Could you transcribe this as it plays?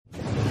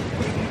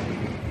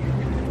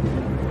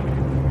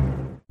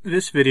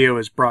This video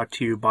is brought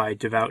to you by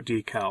Devout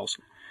Decals,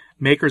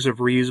 makers of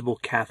reusable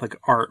Catholic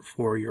art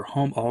for your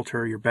home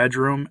altar, your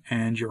bedroom,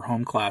 and your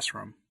home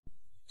classroom.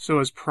 So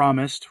as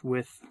promised,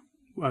 with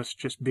us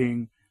just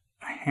being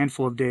a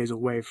handful of days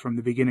away from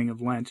the beginning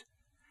of Lent,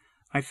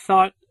 I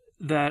thought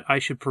that I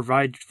should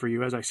provide for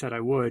you, as I said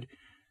I would,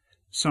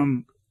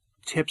 some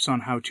tips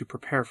on how to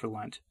prepare for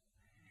Lent.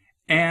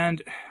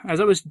 And as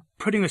I was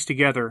putting this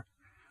together,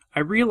 I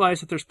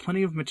realized that there's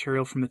plenty of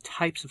material from the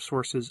types of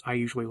sources I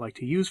usually like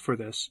to use for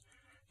this,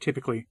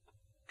 typically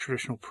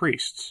traditional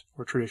priests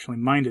or traditionally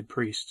minded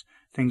priests,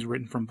 things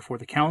written from before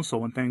the council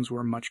when things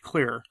were much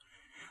clearer.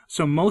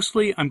 So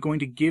mostly I'm going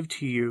to give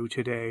to you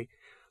today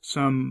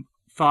some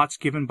thoughts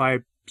given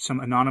by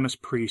some anonymous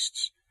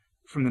priests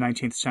from the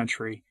 19th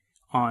century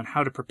on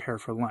how to prepare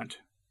for Lent.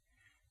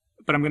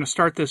 But I'm going to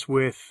start this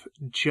with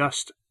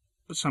just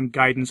some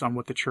guidance on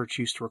what the church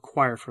used to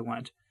require for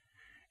Lent.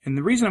 And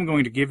the reason I'm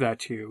going to give that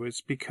to you is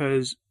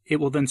because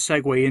it will then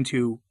segue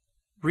into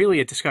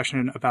really a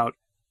discussion about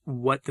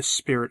what the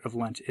spirit of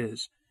Lent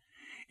is.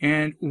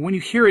 And when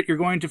you hear it, you're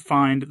going to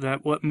find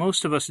that what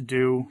most of us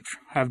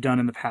have done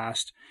in the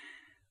past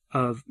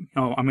of,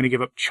 I'm going to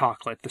give up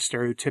chocolate, the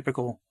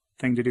stereotypical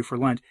thing to do for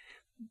Lent,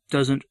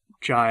 doesn't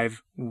jive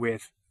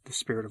with the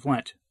spirit of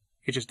Lent.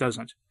 It just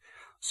doesn't.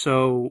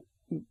 So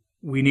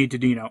we need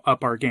to,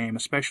 up our game,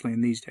 especially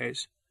in these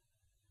days.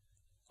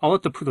 I'll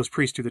let those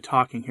priests do the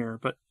talking here,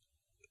 but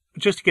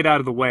just to get out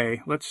of the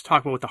way, let's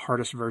talk about what the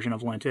hardest version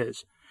of Lent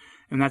is,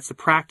 and that's the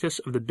practice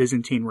of the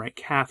Byzantine Rite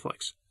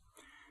Catholics.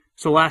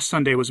 So last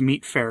Sunday was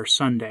Meat Fair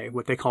Sunday,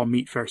 what they call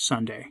Meat Fair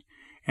Sunday,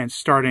 and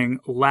starting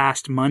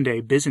last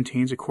Monday,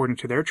 Byzantines, according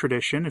to their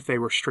tradition, if they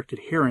were strict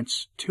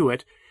adherents to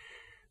it,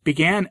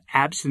 began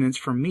abstinence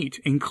from meat,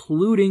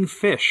 including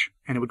fish,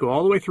 and it would go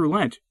all the way through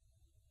Lent.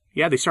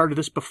 Yeah, they started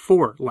this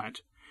before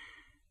Lent.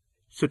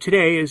 So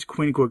today is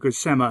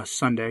Quinquagesima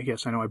Sunday.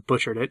 Yes, I know I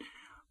butchered it.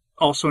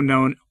 Also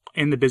known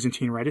in the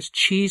Byzantine Rite as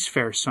Cheese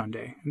Fair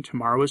Sunday. And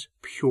tomorrow is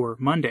Pure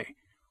Monday.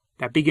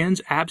 That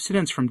begins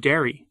abstinence from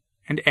dairy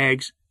and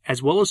eggs,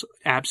 as well as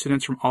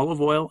abstinence from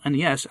olive oil and,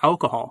 yes,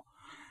 alcohol.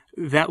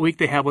 That week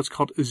they have what's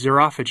called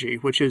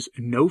Xerophagy, which is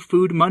no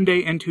food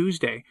Monday and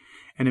Tuesday,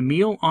 and a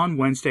meal on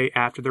Wednesday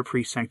after their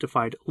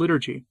priest-sanctified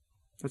liturgy.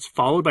 That's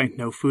followed by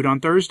no food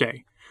on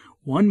Thursday.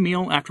 One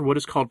meal after what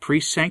is called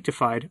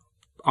priest-sanctified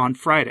on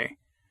Friday.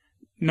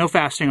 No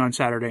fasting on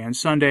Saturday and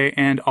Sunday,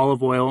 and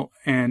olive oil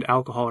and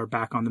alcohol are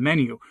back on the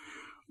menu.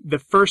 The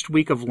first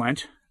week of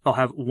Lent, they'll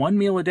have one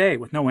meal a day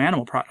with no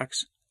animal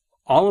products,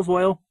 olive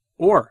oil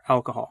or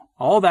alcohol.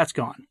 All that's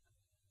gone.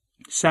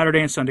 Saturday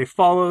and Sunday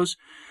follows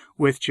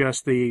with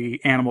just the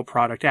animal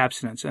product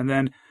abstinence. And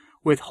then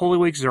with Holy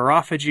Week,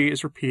 Xerophagy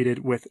is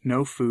repeated with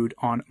no food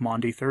on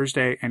Maundy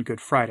Thursday and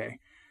Good Friday.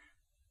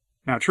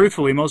 Now,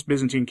 truthfully, most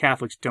Byzantine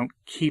Catholics don't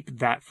keep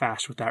that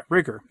fast with that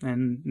rigor,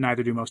 and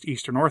neither do most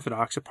Eastern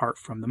Orthodox apart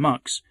from the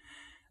monks.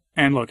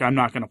 And look, I'm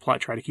not going to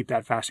try to keep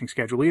that fasting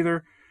schedule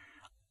either.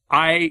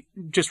 I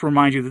just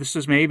remind you that this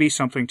is maybe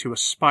something to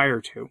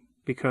aspire to,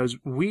 because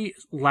we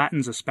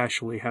Latins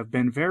especially have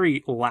been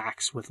very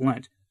lax with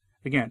Lent.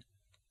 Again,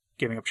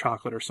 giving up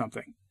chocolate or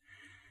something.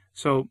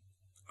 So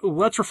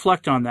let's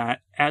reflect on that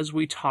as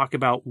we talk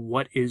about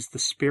what is the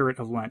spirit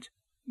of Lent,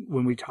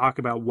 when we talk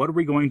about what are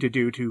we going to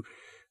do to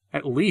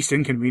at least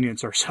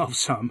inconvenience ourselves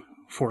some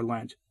for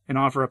Lent, and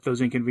offer up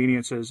those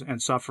inconveniences and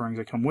sufferings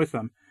that come with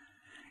them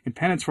in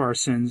penance for our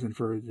sins and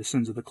for the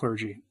sins of the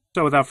clergy.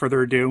 So without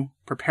further ado,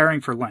 Preparing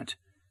for Lent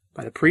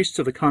by the Priests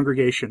of the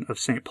Congregation of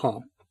St.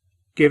 Paul,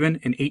 given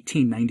in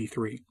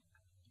 1893.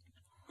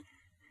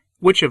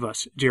 Which of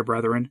us, dear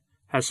brethren,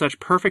 has such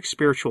perfect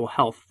spiritual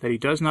health that he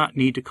does not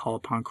need to call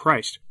upon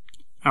Christ,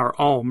 our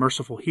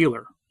all-merciful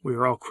healer? We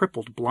are all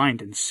crippled,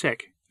 blind, and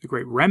sick. The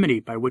great remedy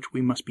by which we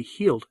must be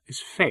healed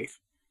is faith.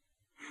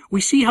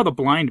 We see how the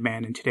blind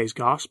man in today's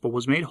gospel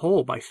was made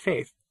whole by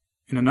faith.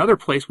 In another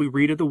place we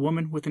read of the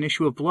woman with an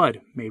issue of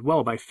blood made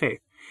well by faith.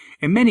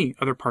 In many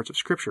other parts of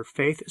Scripture,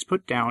 faith is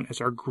put down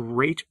as our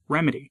great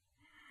remedy.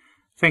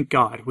 Thank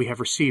God we have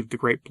received the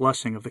great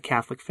blessing of the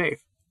Catholic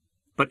faith.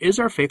 But is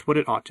our faith what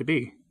it ought to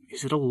be?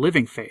 Is it a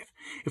living faith?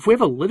 If we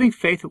have a living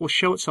faith, it will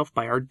show itself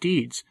by our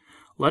deeds.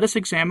 Let us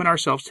examine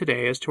ourselves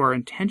today as to our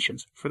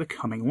intentions for the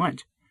coming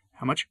Lent.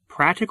 How much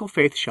practical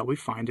faith shall we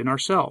find in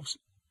ourselves?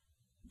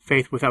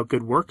 Faith without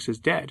good works is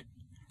dead.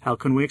 How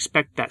can we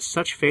expect that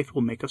such faith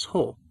will make us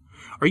whole?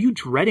 Are you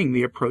dreading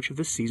the approach of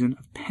the season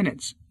of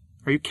penance?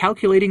 Are you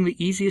calculating the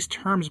easiest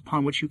terms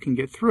upon which you can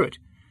get through it?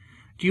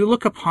 Do you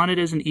look upon it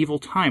as an evil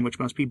time which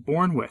must be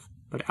borne with,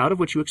 but out of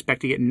which you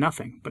expect to get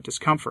nothing but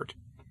discomfort?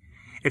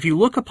 If you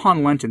look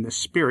upon Lent in this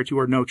spirit, you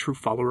are no true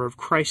follower of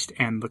Christ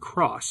and the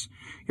cross.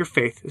 Your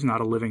faith is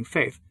not a living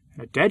faith,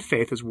 and a dead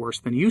faith is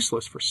worse than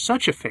useless, for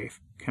such a faith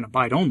can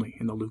abide only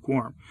in the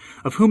lukewarm,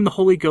 of whom the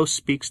Holy Ghost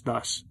speaks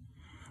thus: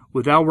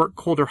 Would thou wert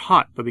cold or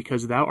hot, but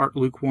because thou art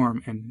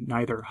lukewarm, and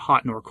neither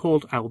hot nor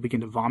cold, I will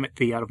begin to vomit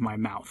thee out of my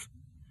mouth.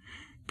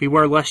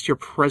 Beware lest your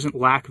present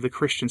lack of the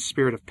Christian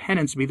spirit of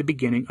penance be the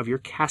beginning of your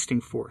casting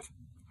forth.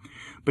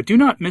 But do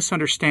not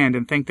misunderstand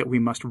and think that we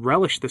must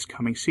relish this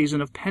coming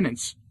season of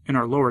penance in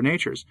our lower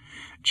natures,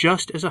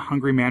 just as a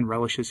hungry man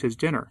relishes his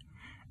dinner.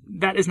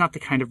 That is not the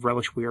kind of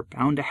relish we are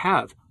bound to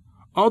have.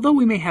 Although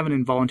we may have an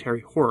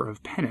involuntary horror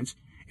of penance,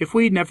 if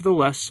we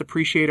nevertheless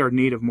appreciate our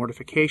need of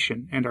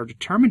mortification and are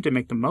determined to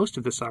make the most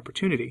of this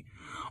opportunity,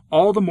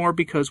 all the more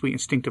because we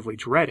instinctively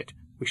dread it,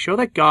 we show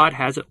that God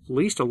has at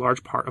least a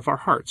large part of our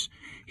hearts.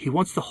 He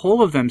wants the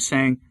whole of them,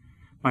 saying,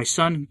 "My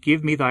son,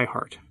 give me thy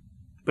heart."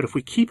 But if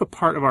we keep a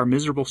part of our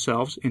miserable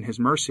selves in his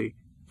mercy,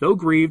 though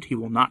grieved, he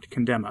will not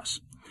condemn us.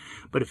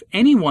 But if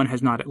anyone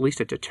has not at least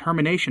a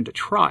determination to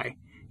try,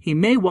 he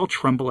may well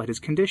tremble at his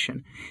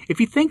condition. If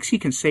he thinks he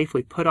can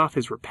safely put off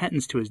his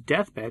repentance to his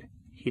deathbed,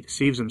 he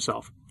deceives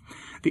himself.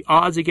 The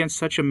odds against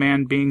such a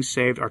man being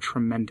saved are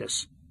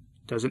tremendous.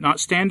 Does it not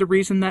stand to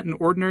reason that an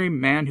ordinary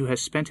man who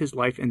has spent his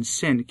life in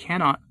sin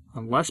cannot,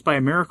 unless by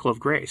a miracle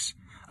of grace,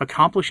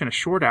 accomplish in a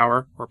short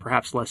hour, or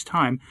perhaps less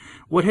time,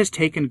 what has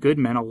taken good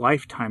men a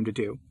lifetime to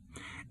do?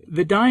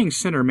 The dying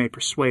sinner may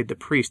persuade the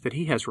priest that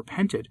he has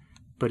repented,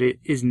 but it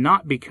is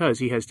not because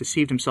he has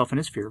deceived himself in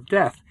his fear of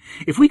death.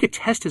 If we could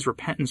test his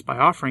repentance by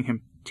offering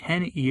him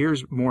 10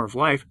 years more of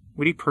life,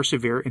 would he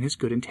persevere in his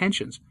good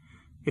intentions?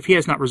 If he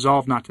has not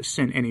resolved not to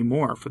sin any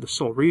more for the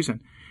sole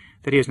reason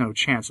that he has no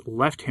chance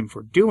left him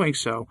for doing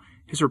so,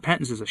 his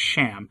repentance is a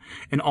sham,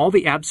 and all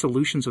the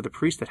absolutions of the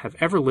priest that have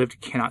ever lived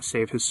cannot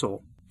save his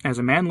soul. As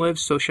a man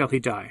lives, so shall he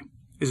die.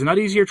 Is it not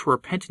easier to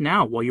repent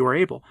now while you are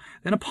able,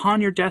 than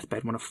upon your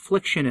deathbed when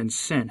affliction and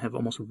sin have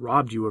almost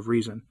robbed you of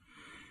reason?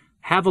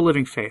 Have a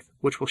living faith,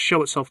 which will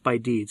show itself by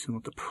deeds, and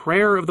let the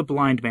prayer of the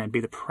blind man be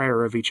the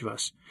prayer of each of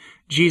us.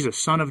 Jesus,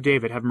 Son of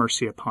David, have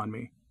mercy upon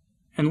me.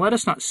 And let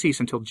us not cease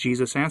until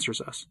Jesus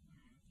answers us.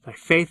 Thy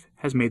faith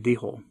has made thee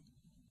whole.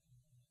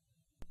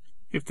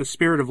 If the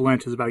spirit of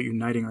Lent is about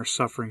uniting our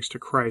sufferings to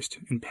Christ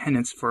in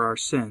penance for our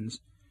sins,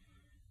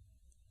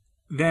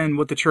 then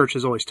what the Church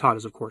has always taught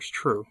is, of course,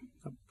 true.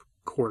 The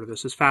core to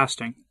this is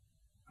fasting.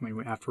 I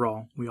mean, after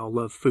all, we all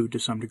love food to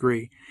some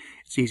degree.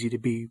 It's easy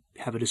to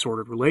have a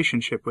disordered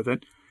relationship with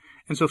it,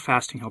 and so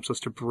fasting helps us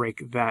to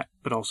break that,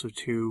 but also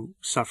to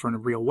suffer in a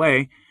real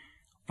way,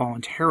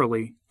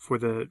 voluntarily, for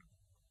the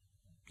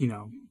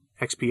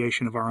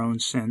expiation of our own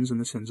sins and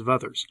the sins of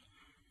others.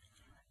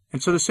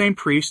 And so the same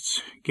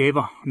priests gave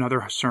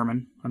another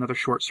sermon, another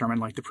short sermon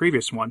like the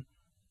previous one.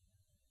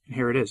 And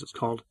here it is. It's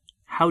called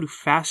How to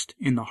Fast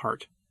in the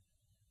Heart.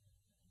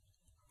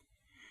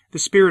 The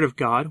Spirit of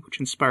God, which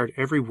inspired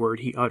every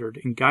word he uttered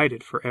and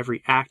guided for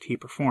every act he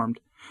performed,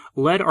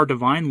 led our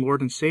divine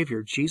Lord and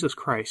Savior, Jesus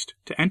Christ,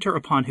 to enter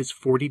upon his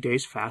 40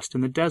 days fast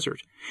in the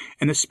desert.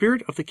 And the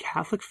spirit of the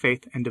Catholic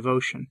faith and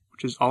devotion,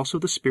 which is also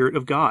the Spirit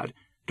of God,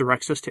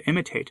 directs us to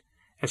imitate,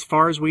 as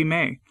far as we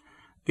may,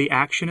 the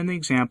action and the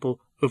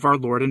example of our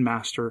Lord and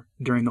Master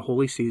during the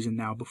holy season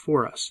now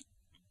before us.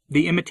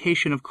 The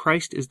imitation of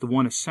Christ is the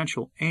one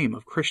essential aim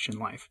of Christian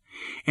life,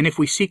 and if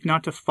we seek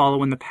not to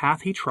follow in the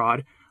path he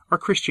trod, our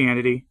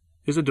Christianity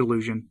is a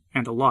delusion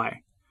and a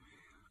lie.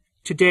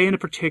 Today, in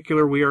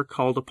particular, we are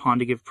called upon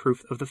to give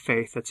proof of the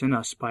faith that's in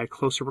us by a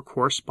closer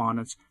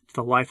correspondence to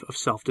the life of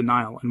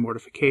self-denial and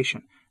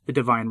mortification the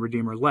divine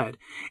Redeemer led,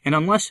 and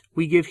unless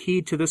we give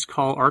heed to this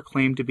call, our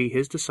claim to be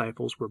his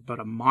disciples were but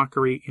a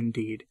mockery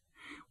indeed.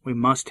 We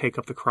must take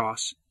up the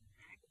cross,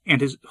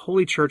 and his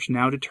holy church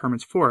now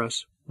determines for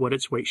us what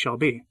its weight shall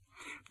be.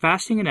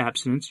 Fasting and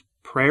abstinence,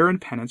 prayer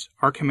and penance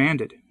are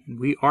commanded, and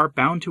we are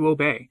bound to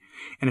obey,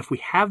 and if we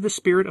have the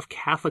spirit of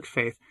Catholic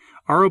faith,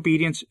 our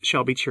obedience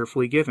shall be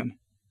cheerfully given.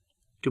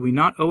 Do we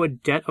not owe a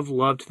debt of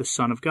love to the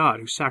Son of God,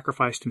 who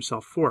sacrificed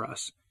himself for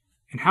us?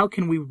 And how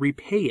can we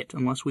repay it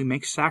unless we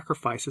make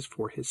sacrifices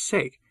for his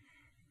sake?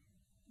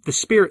 The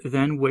spirit,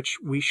 then, which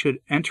we should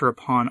enter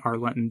upon our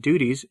Lenten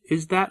duties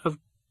is that of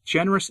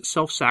generous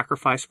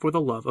self-sacrifice for the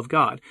love of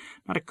God,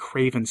 not a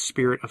craven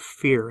spirit of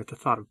fear at the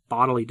thought of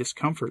bodily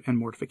discomfort and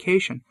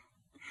mortification.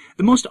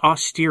 The most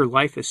austere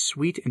life is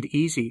sweet and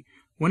easy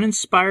when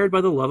inspired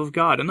by the love of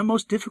God, and the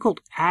most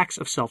difficult acts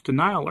of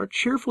self-denial are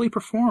cheerfully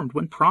performed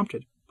when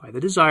prompted by the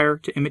desire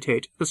to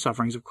imitate the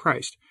sufferings of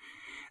Christ.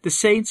 The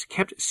saints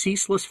kept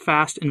ceaseless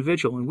fast and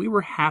vigil, and we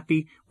were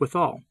happy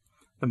withal.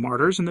 The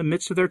martyrs, in the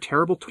midst of their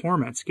terrible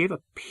torments, gave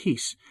a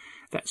peace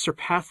that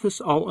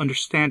surpasseth all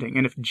understanding,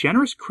 and if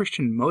generous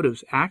Christian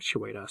motives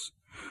actuate us,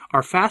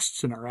 our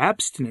fasts and our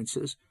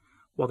abstinences,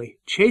 while they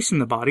chasten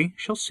the body,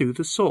 shall soothe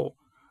the soul.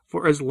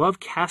 For as love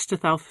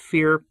casteth out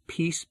fear,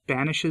 peace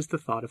banishes the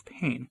thought of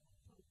pain.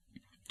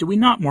 Do we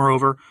not,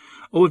 moreover,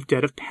 owe a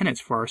debt of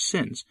penance for our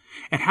sins?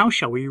 And how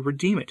shall we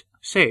redeem it,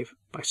 save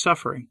by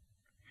suffering?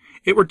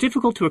 It were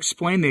difficult to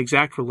explain the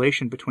exact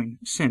relation between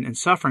sin and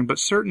suffering, but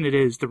certain it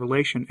is the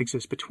relation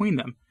exists between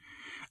them.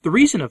 The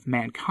reason of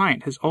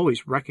mankind has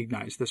always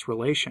recognized this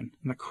relation,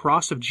 and the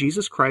cross of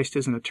Jesus Christ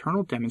is an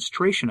eternal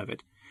demonstration of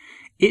it.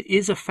 It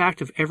is a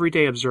fact of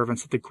everyday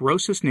observance that the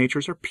grossest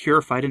natures are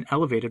purified and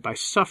elevated by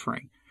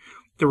suffering.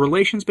 The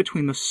relations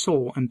between the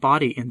soul and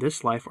body in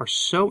this life are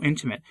so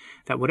intimate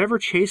that whatever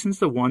chastens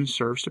the one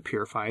serves to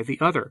purify the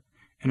other,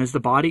 and as the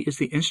body is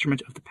the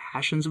instrument of the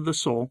passions of the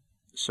soul,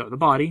 So the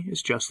body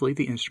is justly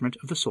the instrument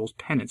of the soul's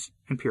penance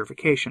and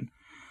purification.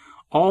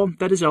 All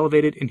that is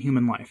elevated in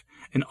human life,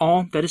 and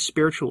all that is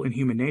spiritual in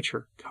human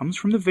nature, comes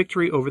from the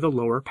victory over the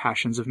lower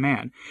passions of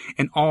man,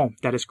 and all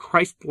that is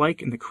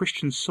Christ-like in the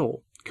Christian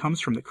soul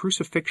comes from the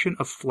crucifixion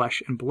of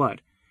flesh and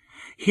blood.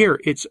 Here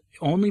it's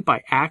only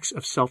by acts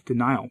of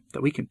self-denial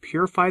that we can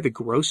purify the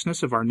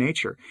grossness of our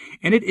nature,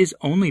 and it is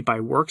only by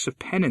works of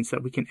penance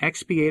that we can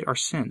expiate our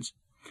sins.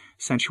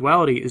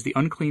 Sensuality is the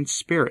unclean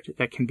spirit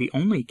that can be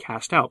only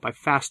cast out by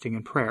fasting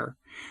and prayer.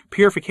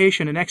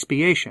 Purification and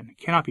expiation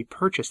cannot be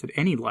purchased at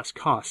any less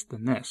cost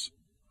than this.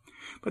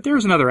 But there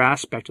is another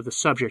aspect of the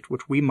subject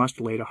which we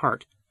must lay to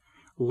heart.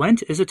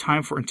 Lent is a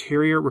time for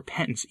interior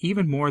repentance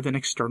even more than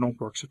external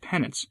works of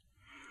penance.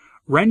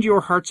 Rend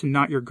your hearts and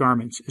not your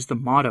garments is the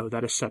motto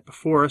that is set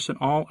before us in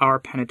all our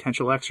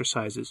penitential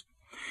exercises.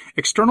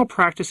 External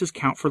practices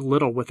count for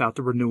little without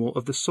the renewal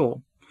of the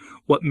soul.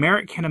 What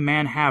merit can a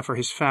man have for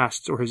his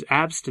fasts or his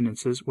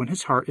abstinences when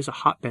his heart is a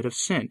hotbed of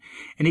sin,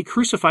 and he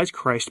crucifies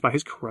Christ by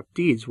his corrupt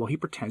deeds while he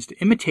pretends to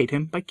imitate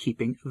him by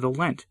keeping the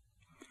Lent?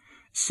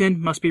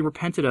 Sin must be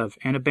repented of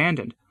and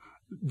abandoned.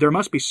 There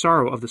must be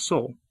sorrow of the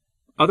soul.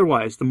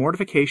 Otherwise, the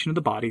mortification of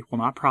the body will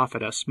not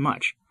profit us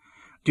much.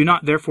 Do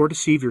not therefore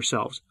deceive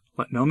yourselves.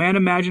 Let no man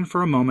imagine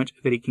for a moment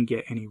that he can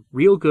get any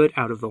real good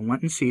out of the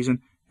Lenten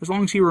season as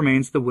long as he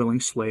remains the willing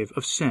slave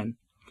of sin.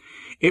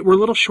 It were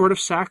little short of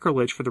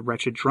sacrilege for the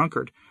wretched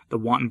drunkard, the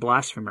wanton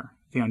blasphemer,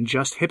 the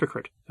unjust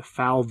hypocrite, the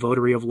foul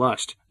votary of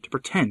lust, to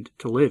pretend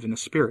to live in the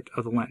spirit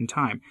of the Lenten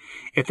time,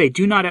 if they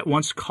do not at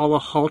once call a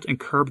halt and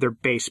curb their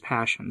base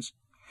passions.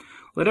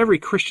 Let every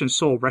Christian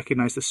soul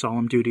recognize the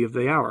solemn duty of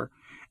the hour.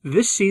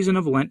 This season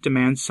of Lent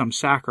demands some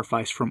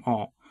sacrifice from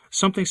all.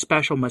 Something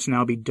special must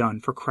now be done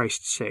for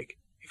Christ's sake.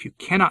 If you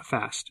cannot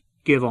fast,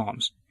 give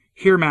alms.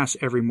 Hear Mass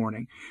every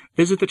morning.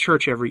 Visit the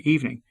church every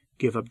evening.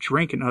 Give up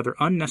drink and other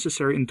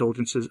unnecessary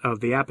indulgences of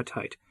the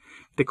appetite.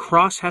 The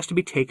cross has to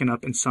be taken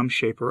up in some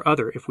shape or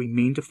other if we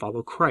mean to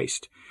follow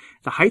Christ.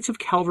 The heights of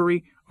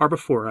Calvary are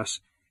before us,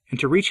 and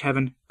to reach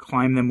heaven,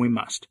 climb them we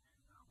must.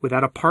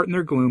 Without a part in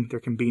their gloom, there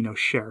can be no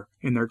share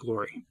in their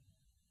glory.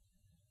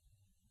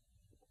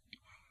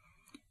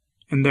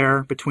 And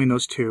there, between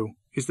those two,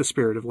 is the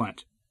spirit of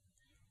Lent.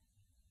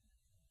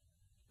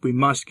 We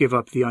must give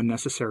up the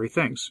unnecessary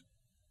things.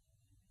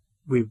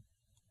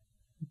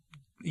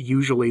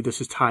 Usually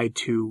this is tied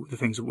to the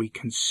things that we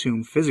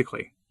consume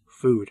physically,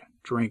 food,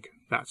 drink,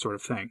 that sort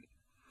of thing.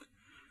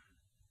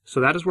 So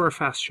that is where a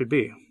fast should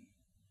be.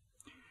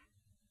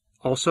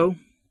 Also,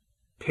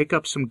 pick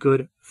up some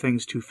good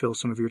things to fill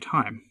some of your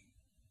time.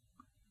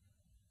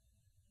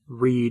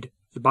 Read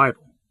the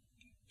Bible.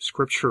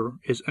 Scripture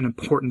is an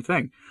important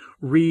thing.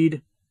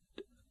 Read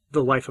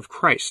the life of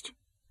Christ.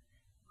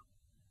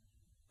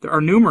 There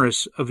are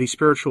numerous of these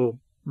spiritual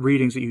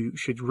readings that you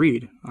should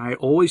read. I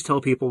always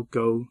tell people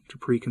go to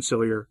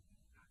preconciliar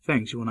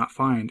things. You will not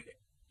find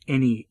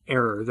any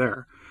error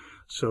there.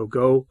 So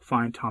go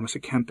find Thomas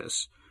à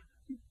Kempis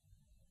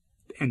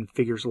and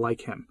figures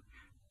like him.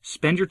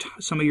 Spend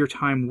some of your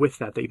time with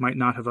that you might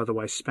not have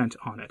otherwise spent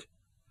on it.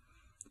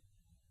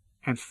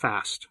 And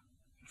fast.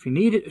 If you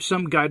need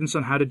some guidance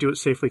on how to do it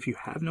safely, if you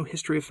have no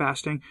history of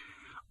fasting,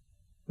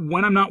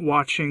 when I'm not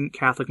watching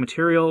Catholic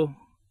material,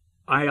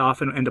 I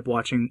often end up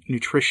watching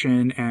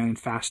nutrition and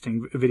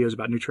fasting videos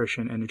about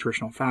nutrition and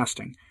nutritional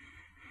fasting.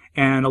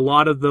 And a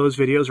lot of those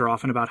videos are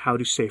often about how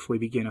to safely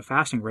begin a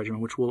fasting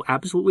regimen, which will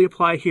absolutely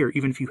apply here,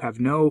 even if you have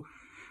no,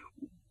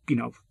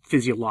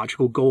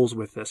 physiological goals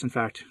with this. In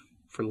fact,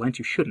 for Lent,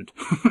 you shouldn't.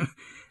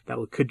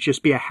 That could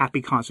just be a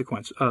happy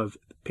consequence of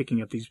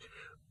picking up these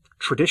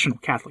traditional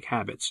Catholic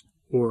habits,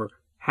 or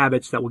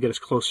habits that will get us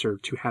closer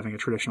to having a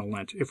traditional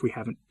Lent if we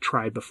haven't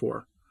tried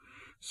before.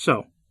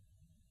 So,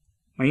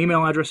 my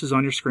email address is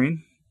on your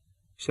screen.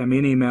 Send me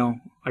an email.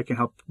 I can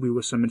help you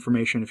with some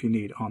information if you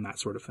need on that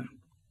sort of thing.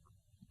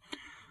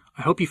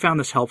 I hope you found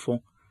this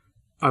helpful.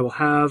 I will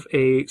have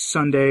a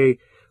Sunday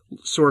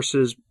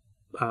sources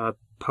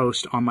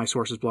post on my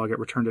sources blog at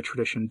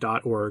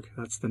returntotradition.org.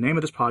 That's the name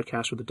of this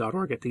podcast with the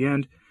 .org at the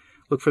end.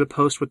 Look for the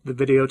post with the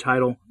video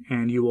title,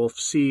 and you will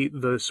see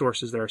the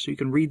sources there, so you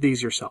can read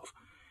these yourself.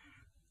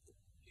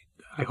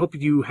 I hope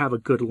you have a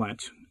good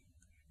Lent.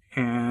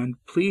 And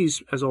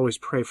please, as always,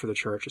 pray for the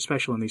church,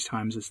 especially in these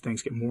times as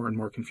things get more and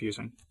more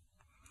confusing.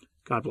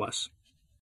 God bless.